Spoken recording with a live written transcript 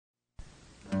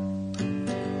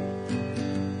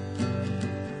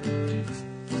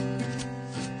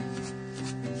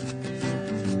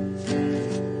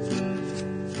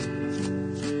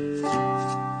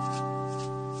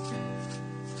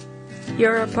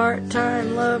You're a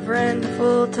part-time lover and a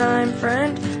full-time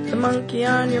friend. The monkey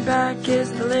on your back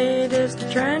is the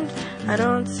latest trend. I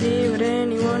don't see what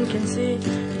anyone can see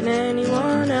in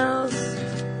anyone else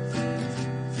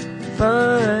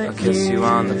but I'll kiss you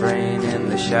on the brain in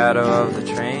the shadow of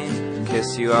the train.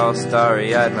 Kiss you all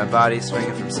starry-eyed, my body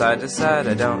swinging from side to side.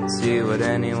 I don't see what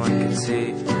anyone can see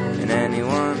in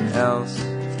anyone else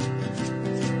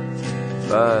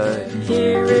but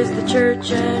here is the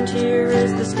church and here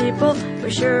is the steeple.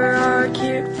 We sure are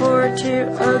cute for two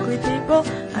ugly people.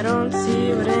 I don't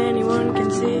see what anyone can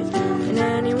see in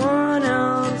anyone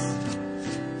else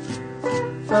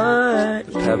but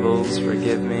the pebbles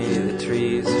forgive me, the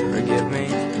trees forgive me.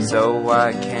 So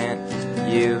why can't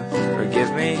you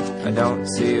forgive me? I don't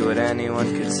see what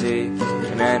anyone could see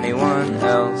in anyone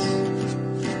else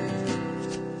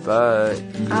but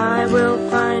I will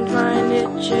find my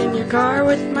niche in your car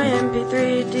with my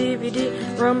MP3,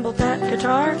 DVD, rumble pack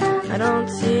guitar. I don't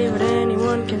see what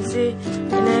anyone can see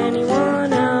in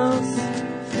anyone else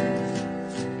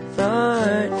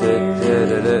but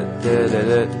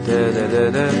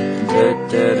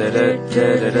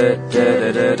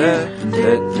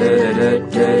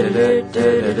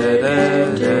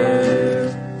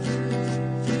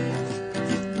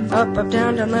Up, up,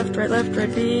 down, down, left,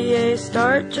 right, be a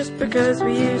start. Just because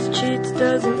we use cheats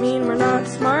doesn't mean we're not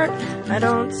smart. I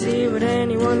don't see what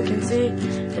anyone can see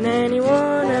in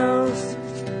anyone else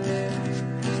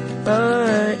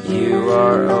but you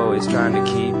are always trying to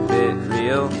keep it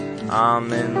real.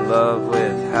 I'm in love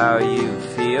with how you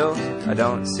feel. I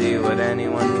don't see what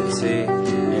anyone can see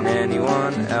in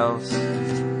anyone else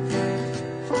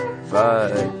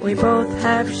but we both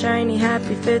have shiny,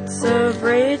 happy fits of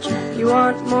rage. You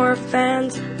want more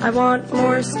fans, I want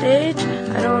more stage.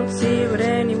 I don't see what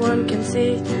anyone can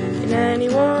see in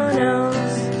anyone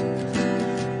else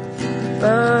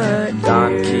but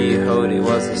Don Quixote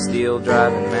was a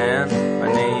steel-driving man.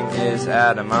 My name is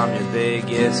Adam, I'm your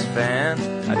biggest fan.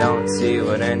 I don't see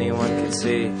what anyone can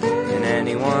see in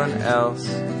anyone else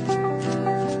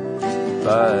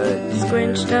but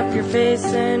squinched up your face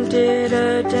and did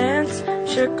a dance.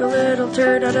 Shook a little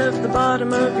turd out of the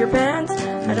bottom of your pants.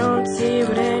 I don't see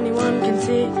what anyone can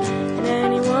see in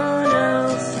anyone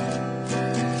else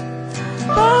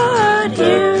but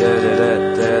you.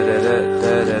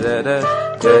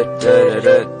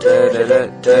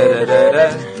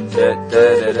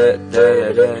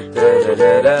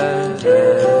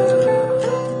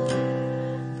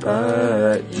 But